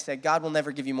that and they say, God will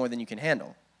never give you more than you can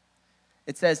handle.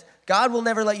 It says, God will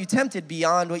never let you tempted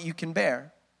beyond what you can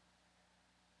bear.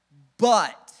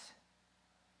 But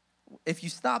if you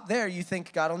stop there, you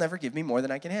think God will never give me more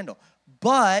than I can handle.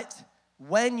 But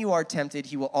when you are tempted,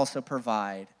 he will also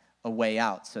provide a way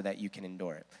out so that you can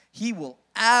endure it. He will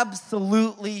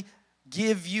absolutely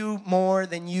give you more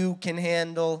than you can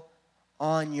handle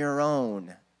on your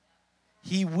own.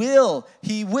 He will.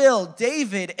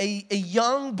 David, a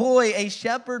young boy, a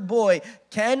shepherd boy,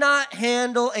 cannot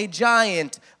handle a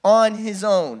giant on his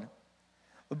own.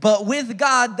 But with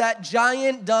God, that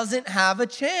giant doesn't have a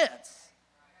chance.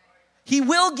 He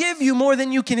will give you more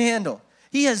than you can handle.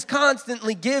 He has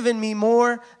constantly given me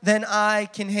more than I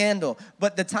can handle.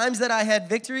 But the times that I had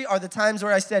victory are the times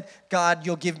where I said, God,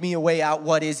 you'll give me a way out.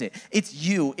 What is it? It's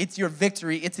you. It's your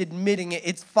victory. It's admitting it.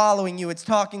 It's following you. It's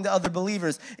talking to other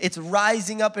believers. It's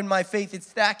rising up in my faith. It's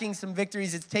stacking some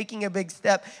victories. It's taking a big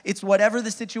step. It's whatever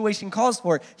the situation calls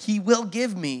for. He will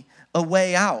give me a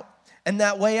way out. And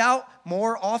that way out,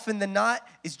 more often than not,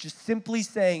 is just simply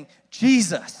saying,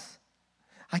 Jesus,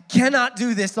 I cannot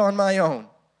do this on my own.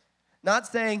 Not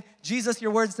saying, Jesus, your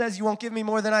word says you won't give me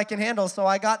more than I can handle, so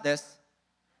I got this.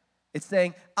 It's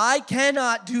saying, I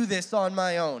cannot do this on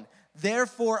my own.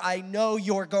 Therefore, I know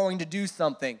you're going to do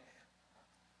something.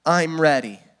 I'm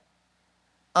ready.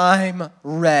 I'm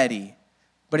ready.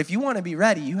 But if you want to be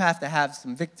ready, you have to have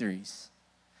some victories.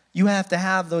 You have to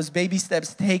have those baby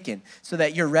steps taken so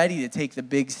that you're ready to take the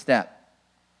big step.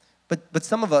 But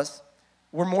some of us,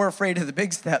 we're more afraid of the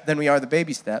big step than we are the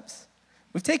baby steps.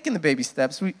 We've taken the baby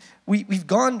steps. We've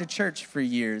gone to church for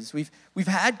years. We've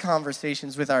had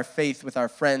conversations with our faith, with our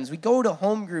friends. We go to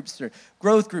home groups or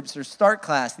growth groups or start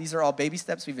class. These are all baby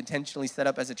steps we've intentionally set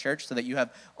up as a church so that you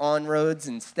have on-roads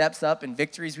and steps up and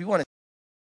victories. We want to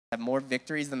have more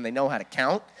victories than they know how to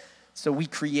count. So we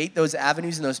create those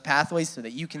avenues and those pathways so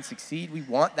that you can succeed. We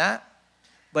want that.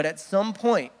 But at some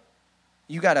point,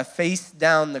 you got to face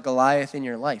down the Goliath in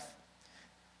your life.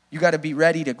 You got to be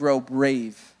ready to grow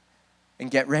brave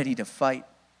and get ready to fight.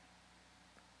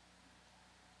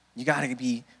 You got to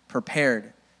be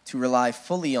prepared to rely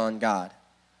fully on God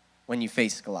when you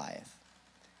face Goliath.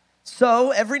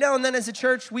 So every now and then as a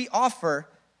church, we offer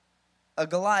a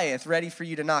Goliath ready for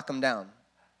you to knock him down.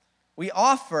 We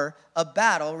offer a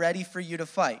battle ready for you to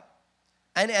fight.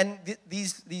 And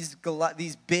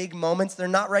these big moments, they're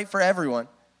not right for everyone.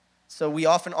 So we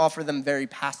often offer them very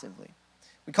passively.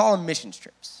 We call them mission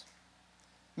trips.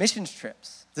 Mission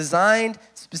trips designed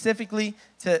specifically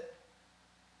to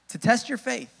test your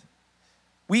faith.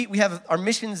 We have our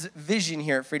missions vision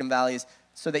here at Freedom Valley is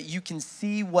so that you can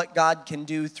see what God can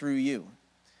do through you.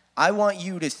 I want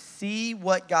you to see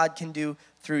what God can do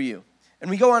through you.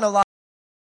 And we go on a lot.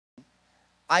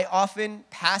 I often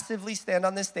passively stand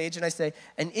on this stage and I say,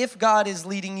 and if God is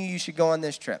leading you, you should go on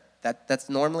this trip. That's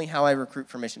normally how I recruit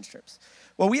for mission trips.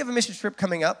 Well, we have a mission trip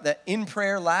coming up that in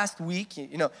prayer last week,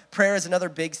 prayer is another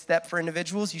big step for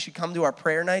individuals. You should come to our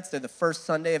prayer nights. They're the first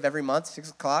Sunday of every month,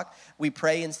 6 o'clock. We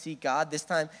pray and seek God. This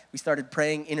time we started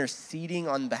praying, interceding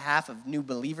on behalf of new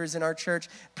believers in our church,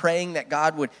 praying that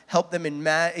God would help them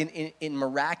in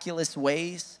miraculous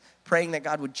ways, praying that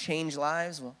God would change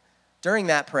lives. Well, during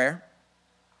that prayer,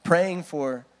 praying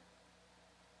for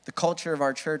the culture of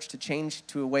our church to change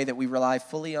to a way that we rely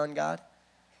fully on God,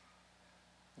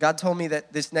 God told me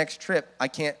that this next trip, I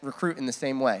can't recruit in the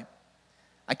same way.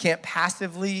 I can't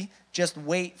passively just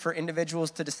wait for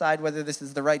individuals to decide whether this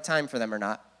is the right time for them or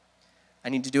not. I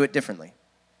need to do it differently.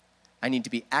 I need to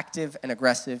be active and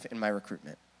aggressive in my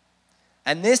recruitment.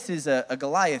 And this is a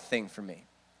Goliath thing for me.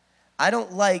 I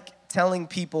don't like telling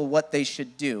people what they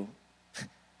should do.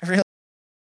 Really.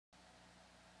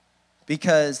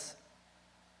 Because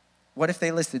what if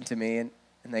they listen to me and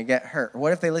they get hurt?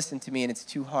 What if they listen to me and it's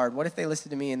too hard? What if they listen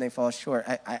to me and they fall short?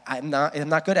 I'm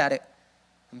not good at it.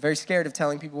 I'm very scared of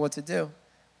telling people what to do.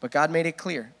 But God made it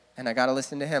clear, and I got to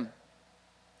listen to him.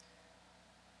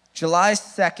 July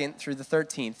 2nd through the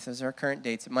 13th, those are our current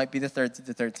dates. It might be the 3rd to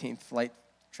the 13th. Flight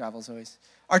travels always.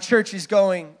 Our church is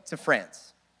going to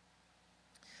France.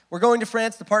 We're going to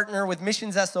France to partner with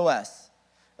Missions SOS,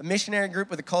 a missionary group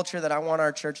with a culture that I want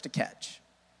our church to catch.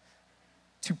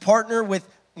 To partner with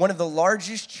one of the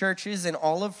largest churches in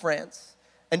all of France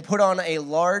and put on a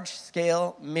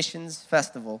large-scale missions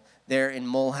festival there in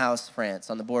Mulhouse, France,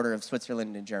 on the border of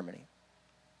Switzerland and Germany.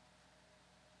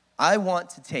 I want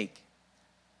to take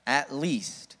at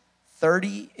least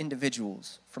 30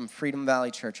 individuals from Freedom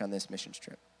Valley Church on this missions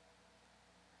trip.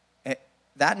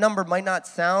 That number might not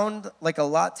sound like a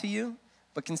lot to you,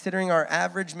 but considering our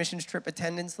average missions trip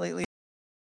attendance lately,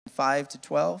 5 to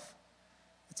 12,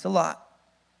 it's a lot.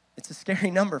 It's a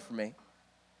scary number for me.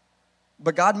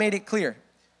 But God made it clear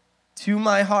to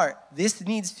my heart, this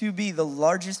needs to be the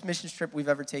largest missions trip we've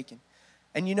ever taken.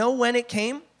 And you know when it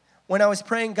came? When I was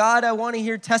praying, God, I want to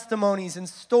hear testimonies and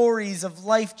stories of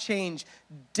life change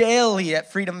daily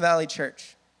at Freedom Valley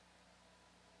Church.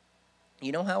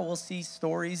 You know how we'll see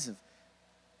stories of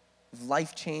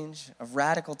life change, of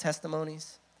radical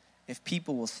testimonies? If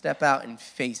people will step out and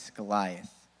face Goliath.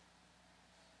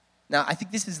 Now, I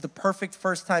think this is the perfect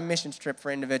first-time missions trip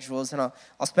for individuals, and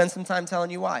I'll spend some time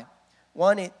telling you why.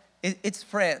 One, it's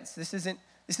France. This isn't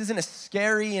a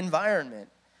scary environment.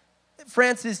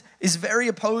 France is very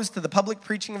opposed to the public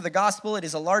preaching of the gospel. It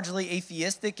is a largely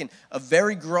atheistic and a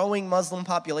very growing Muslim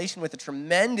population with a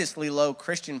tremendously low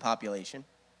Christian population.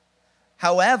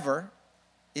 However,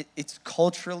 it's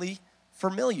culturally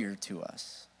familiar to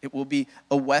us. It will be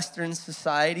a Western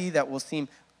society that will seem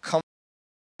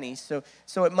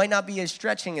So it might not be as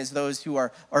stretching as those who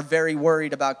are very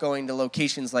worried about going to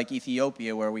locations like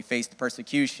Ethiopia where we faced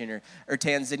persecution or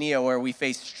Tanzania where we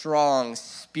face strong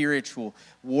spiritual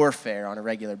warfare on a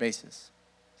regular basis.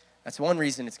 That's one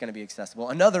reason it's going to be accessible.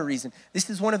 Another reason, this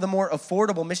is one of the more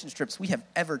affordable mission trips we have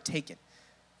ever taken.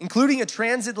 Including a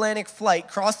transatlantic flight,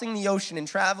 crossing the ocean and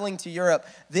traveling to Europe,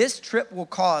 this trip will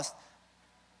cost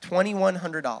 $2,100,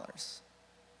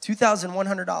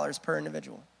 $2,100 per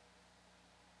individual.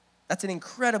 That's an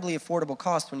incredibly affordable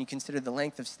cost when you consider the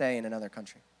length of stay in another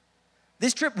country.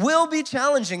 This trip will be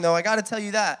challenging, though, I got to tell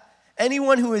you that.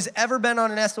 Anyone who has ever been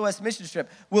on an SOS mission trip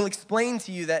will explain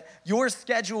to you that your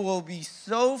schedule will be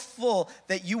so full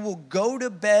that you will go to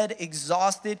bed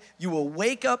exhausted, you will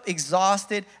wake up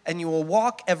exhausted, and you will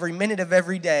walk every minute of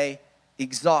every day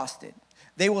exhausted.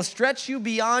 They will stretch you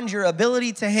beyond your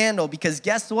ability to handle because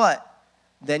guess what?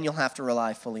 Then you'll have to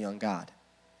rely fully on God.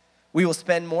 We will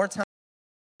spend more time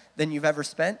than you've ever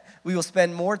spent. We will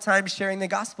spend more time sharing the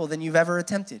gospel than you've ever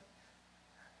attempted.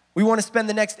 We want to spend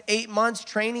the next 8 months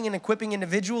training and equipping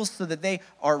individuals so that they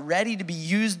are ready to be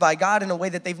used by God in a way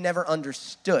that they've never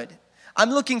understood. I'm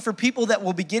looking for people that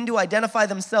will begin to identify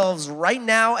themselves right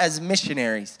now as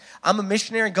missionaries. I'm a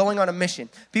missionary going on a mission.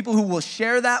 People who will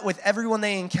share that with everyone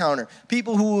they encounter.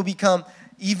 People who will become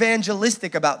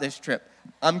evangelistic about this trip.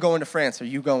 I'm going to France. Are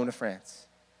you going to France?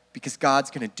 Because God's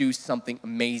going to do something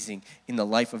amazing in the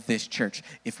life of this church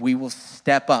if we will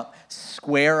step up,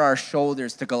 square our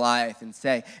shoulders to Goliath and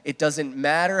say, it doesn't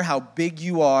matter how big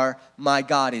you are, my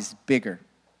God is bigger.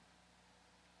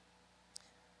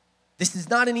 This is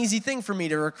not an easy thing for me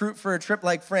to recruit for a trip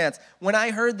like France. When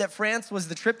I heard that France was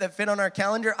the trip that fit on our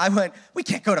calendar, I went, we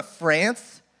can't go to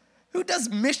France. Who does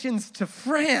missions to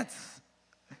France?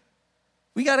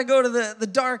 We got to go to the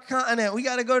dark continent. We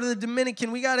got to go to the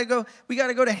Dominican. We got to go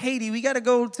to Haiti. We got to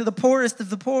go to the poorest of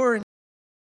the poor.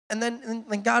 And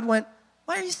then God went,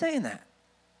 why are you saying that?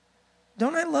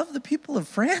 Don't I love the people of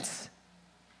France?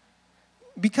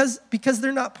 Because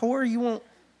they're not poor, you won't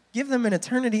give them an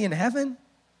eternity in heaven?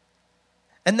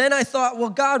 And then I thought, well,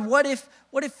 God, what if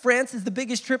France is the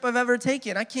biggest trip I've ever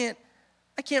taken? I can't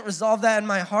resolve that in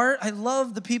my heart. I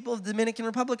love the people of the Dominican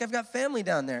Republic. I've got family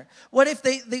down there. What if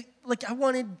I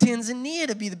wanted Tanzania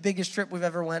to be the biggest trip we've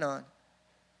ever went on?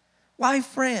 Why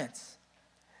France?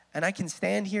 And I can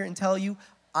stand here and tell you,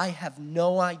 I have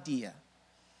no idea.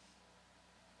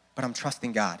 But I'm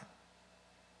trusting God.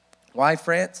 Why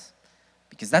France?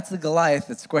 Because that's the Goliath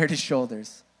that squared his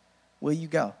shoulders. Will you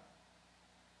go?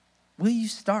 Will you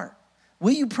start?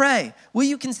 Will you pray? Will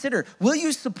you consider? Will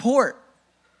you support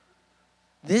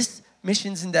this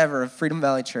missions endeavor of Freedom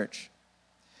Valley Church?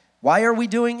 Why are we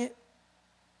doing it?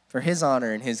 For his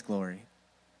honor and his glory.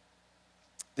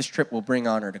 This trip will bring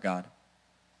honor to God.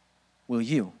 Will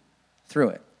you through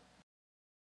it?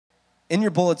 In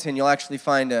your bulletin, you'll actually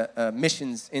find a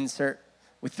missions insert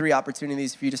with 3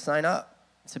 opportunities for you to sign up,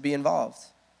 to be involved.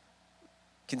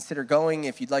 Consider going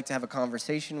if you'd like to have a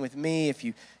conversation with me, if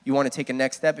you want to take a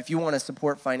next step, if you want to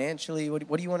support financially,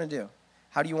 what do you want to do?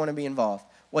 How do you want to be involved?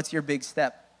 What's your big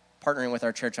step partnering with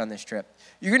our church on this trip?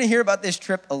 You're going to hear about this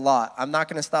trip a lot. I'm not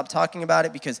going to stop talking about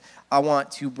it because I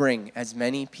want to bring as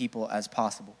many people as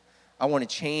possible. I want to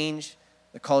change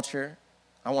the culture.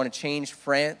 I want to change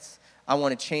France. I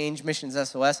want to change Missions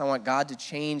SOS. I want God to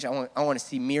change. I want to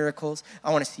see miracles.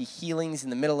 I want to see healings in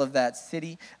the middle of that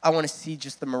city. I want to see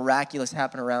just the miraculous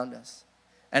happen around us.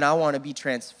 And I want to be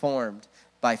transformed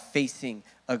by facing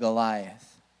a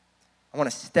Goliath. I want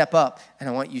to step up, and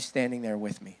I want you standing there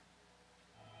with me.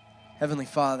 Heavenly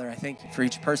Father, I thank you for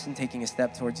each person taking a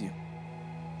step towards you.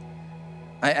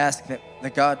 I ask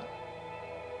that God,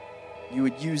 you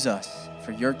would use us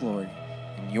for your glory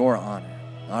and your honor,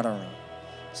 not our own,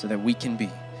 so that we can be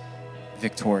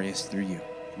victorious through you.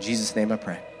 In Jesus' name I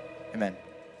pray. Amen.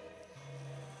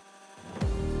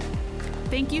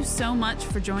 Thank you so much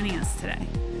for joining us today.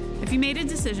 If you made a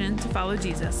decision to follow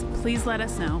Jesus, please let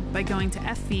us know by going to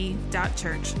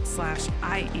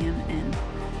fv.church/IAMN.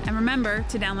 And remember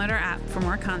to download our app for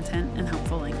more content and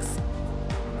helpful links.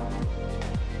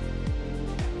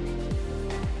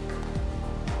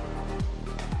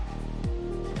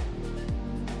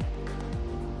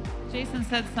 Jason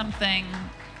said something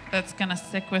that's going to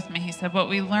stick with me. He said, what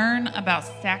we learn about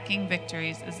stacking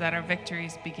victories is that our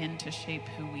victories begin to shape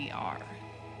who we are.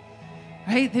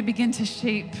 Right? They begin to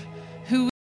shape who we are.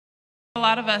 A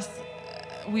lot of us,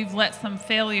 we've let some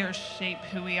failures shape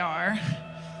who we are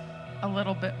a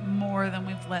little bit more than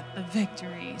we've let the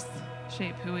victories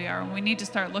shape who we are. And we need to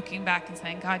start looking back and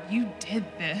saying, God, you did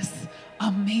this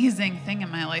amazing thing in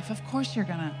my life. Of course you're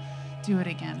going to do it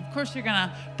again. Of course you're going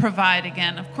to provide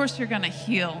again. Of course you're going to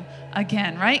heal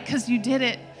again, right? Because you did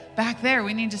it back there.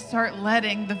 We need to start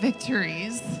letting the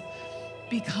victories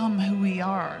become who we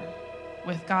are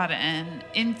with God and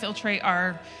infiltrate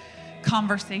our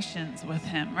conversations with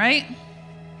him, right?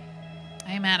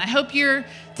 Amen. I hope you're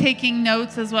taking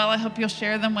notes as well. I hope you'll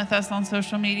share them with us on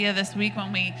social media this week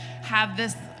when we have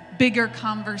this bigger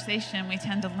conversation. We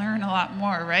tend to learn a lot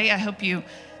more, right? I hope you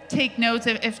take notes.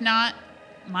 If not,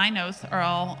 my notes are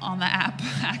all on the app,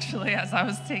 actually, as I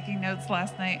was taking notes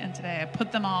last night and today. I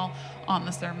put them all on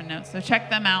the sermon notes. So check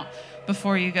them out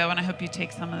before you go, and I hope you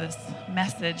take some of this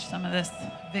message, some of this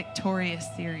victorious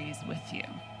series with you.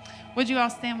 Would you all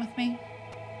stand with me?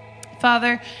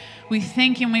 Father, we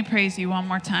thank you and we praise you one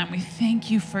more time. We thank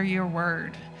you for your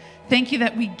word. Thank you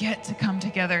that we get to come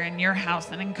together in your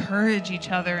house and encourage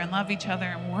each other and love each other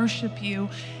and worship you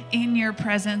in your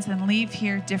presence and leave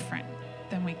here different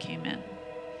than we came in.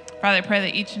 Father, I pray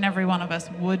that each and every one of us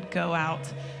would go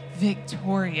out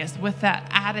victorious with that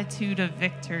attitude of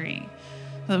victory,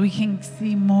 so that we can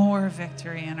see more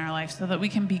victory in our life, so that we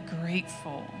can be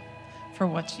grateful for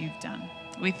what you've done.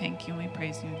 We thank you and we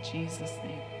praise you in Jesus'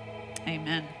 name.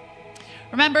 Amen.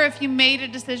 Remember, if you made a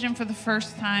decision for the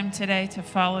first time today to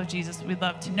follow Jesus, we'd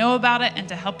love to know about it and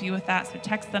to help you with that. So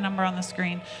text the number on the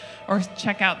screen or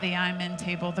check out the I'm In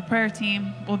table. The prayer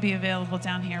team will be available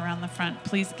down here around the front.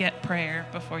 Please get prayer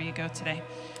before you go today.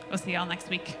 We'll see y'all next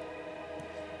week.